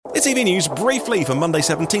It's EV News briefly for Monday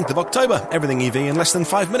 17th of October. Everything EV in less than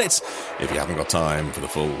 5 minutes, if you haven't got time for the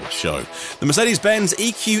full show. The Mercedes-Benz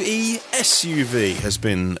EQE SUV has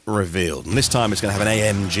been revealed, and this time it's going to have an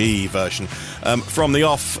AMG version from the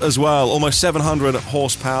off as well. Almost 700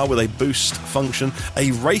 horsepower with a boost function,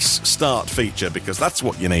 a race start feature, because that's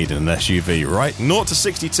what you need in an SUV, right? 0 to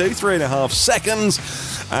 62, 3.5 seconds,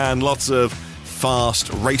 and lots of fast,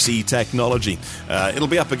 racy technology. It'll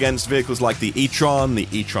be up against vehicles like the e-tron, the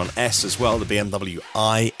e-tron S as well, the BMW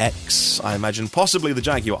iX, I imagine, possibly the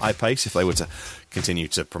Jaguar I-Pace if they were to continue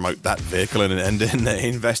to promote that vehicle and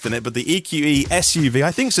invest in it. But the EQE SUV,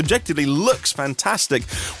 I think, subjectively looks fantastic,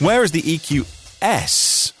 whereas the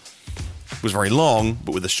EQS was very long,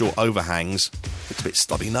 but with the short overhangs, it's a bit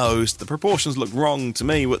stubby-nosed. The proportions look wrong to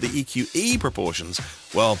me, but the EQE proportions,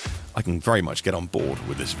 well, I can very much get on board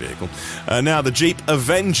with this vehicle. Now, the Jeep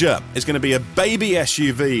Avenger is going to be a baby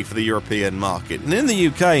SUV for the European market. And in the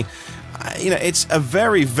UK, it's a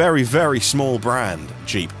very, very, very small brand,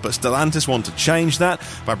 Jeep, but Stellantis want to change that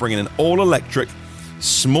by bringing an all-electric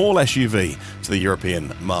small SUV to the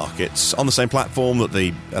European markets on the same platform that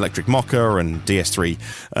the electric Mokka and DS3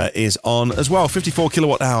 is on as well. 54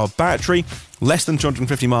 kilowatt hour battery, less than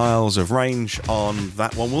 250 miles of range on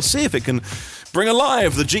that one. We'll see if it can bring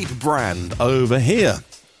alive the Jeep brand over here.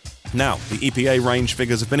 Now, the EPA range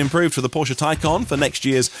figures have been improved for the Porsche Taycan for next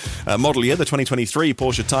year's model year. The 2023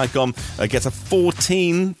 Porsche Taycan gets a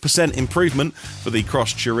 14% improvement for the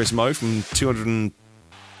Cross Turismo from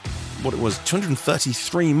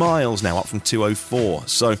 233 miles now, up from 204.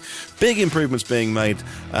 So big improvements being made,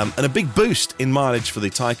 and a big boost in mileage for the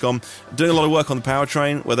Taycan. Doing a lot of work on the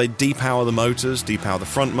powertrain, where they depower the motors, depower the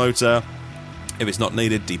front motor. If it's not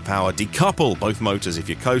needed, decouple both motors if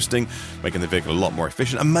you're coasting, making the vehicle a lot more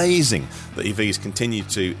efficient. Amazing that EVs continue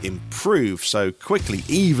to improve so quickly,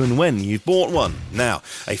 even when you've bought one. Now,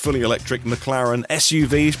 a fully electric Mclaren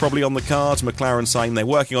SUV is probably on the cards. McLaren saying they're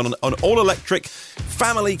working on an all-electric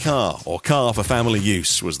family car, or car for family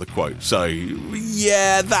use was the quote. So,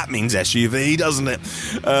 yeah, that means SUV, doesn't it?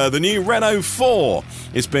 The new Renault 4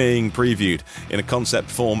 is being previewed in a concept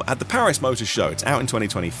form at the Paris Motor Show. It's out in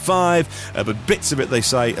 2025, but bits of it, they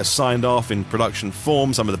say, are signed off in production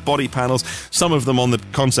form. Some of the body panels, some of them on the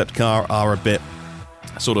concept car are a bit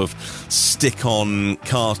sort of stick-on,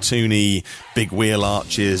 cartoony, big wheel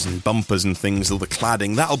arches and bumpers and things. All the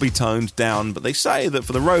cladding, that'll be toned down. But they say that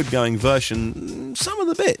for the road-going version, some of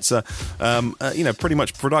the bits are, pretty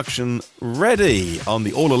much production ready on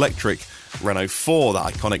the all-electric Renault 4,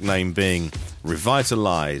 that iconic name being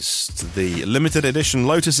revitalised. The limited edition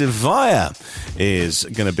Lotus Evija is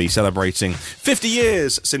going to be celebrating 50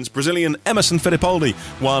 years since Brazilian Emerson Fittipaldi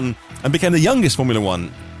won and became the youngest Formula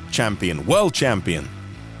One champion, world champion,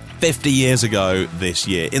 50 years ago this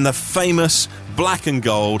year, in the famous black and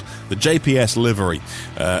gold, the JPS livery.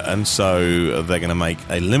 And so they're going to make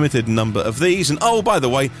a limited number of these. And oh, by the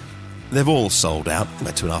way, they've all sold out,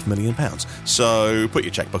 about £2.5 million. So put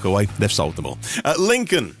your checkbook away, they've sold them all.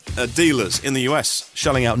 Lincoln dealers in the US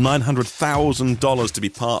shelling out $900,000 to be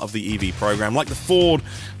part of the EV program, like the Ford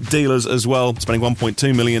dealers as well, spending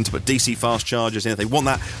 $1.2 million to put DC fast chargers in. They want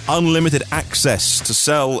that unlimited access to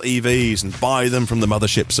sell EVs and buy them from the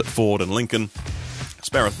motherships at Ford and Lincoln.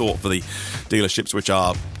 Spare a thought for the dealerships which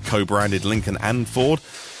are co-branded Lincoln and Ford.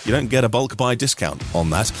 You don't get a bulk buy discount on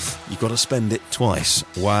that. You've got to spend it twice.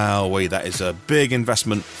 Wowee, that is a big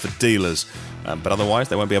investment for dealers. But otherwise,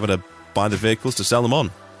 they won't be able to buy the vehicles to sell them on.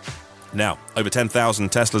 Now, over 10,000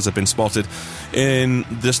 Teslas have been spotted in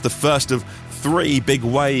just the first of 3 big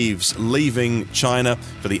waves leaving China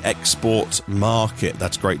for the export market.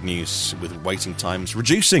 That's great news, with waiting times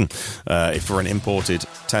reducing for an imported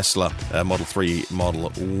Tesla Model 3,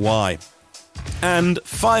 Model Y. And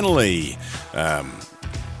finally,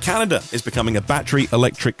 Canada is becoming a battery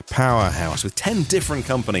electric powerhouse, with 10 different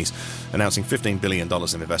companies announcing $15 billion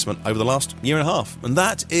in investment over the last year and a half. And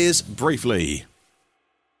that is briefly.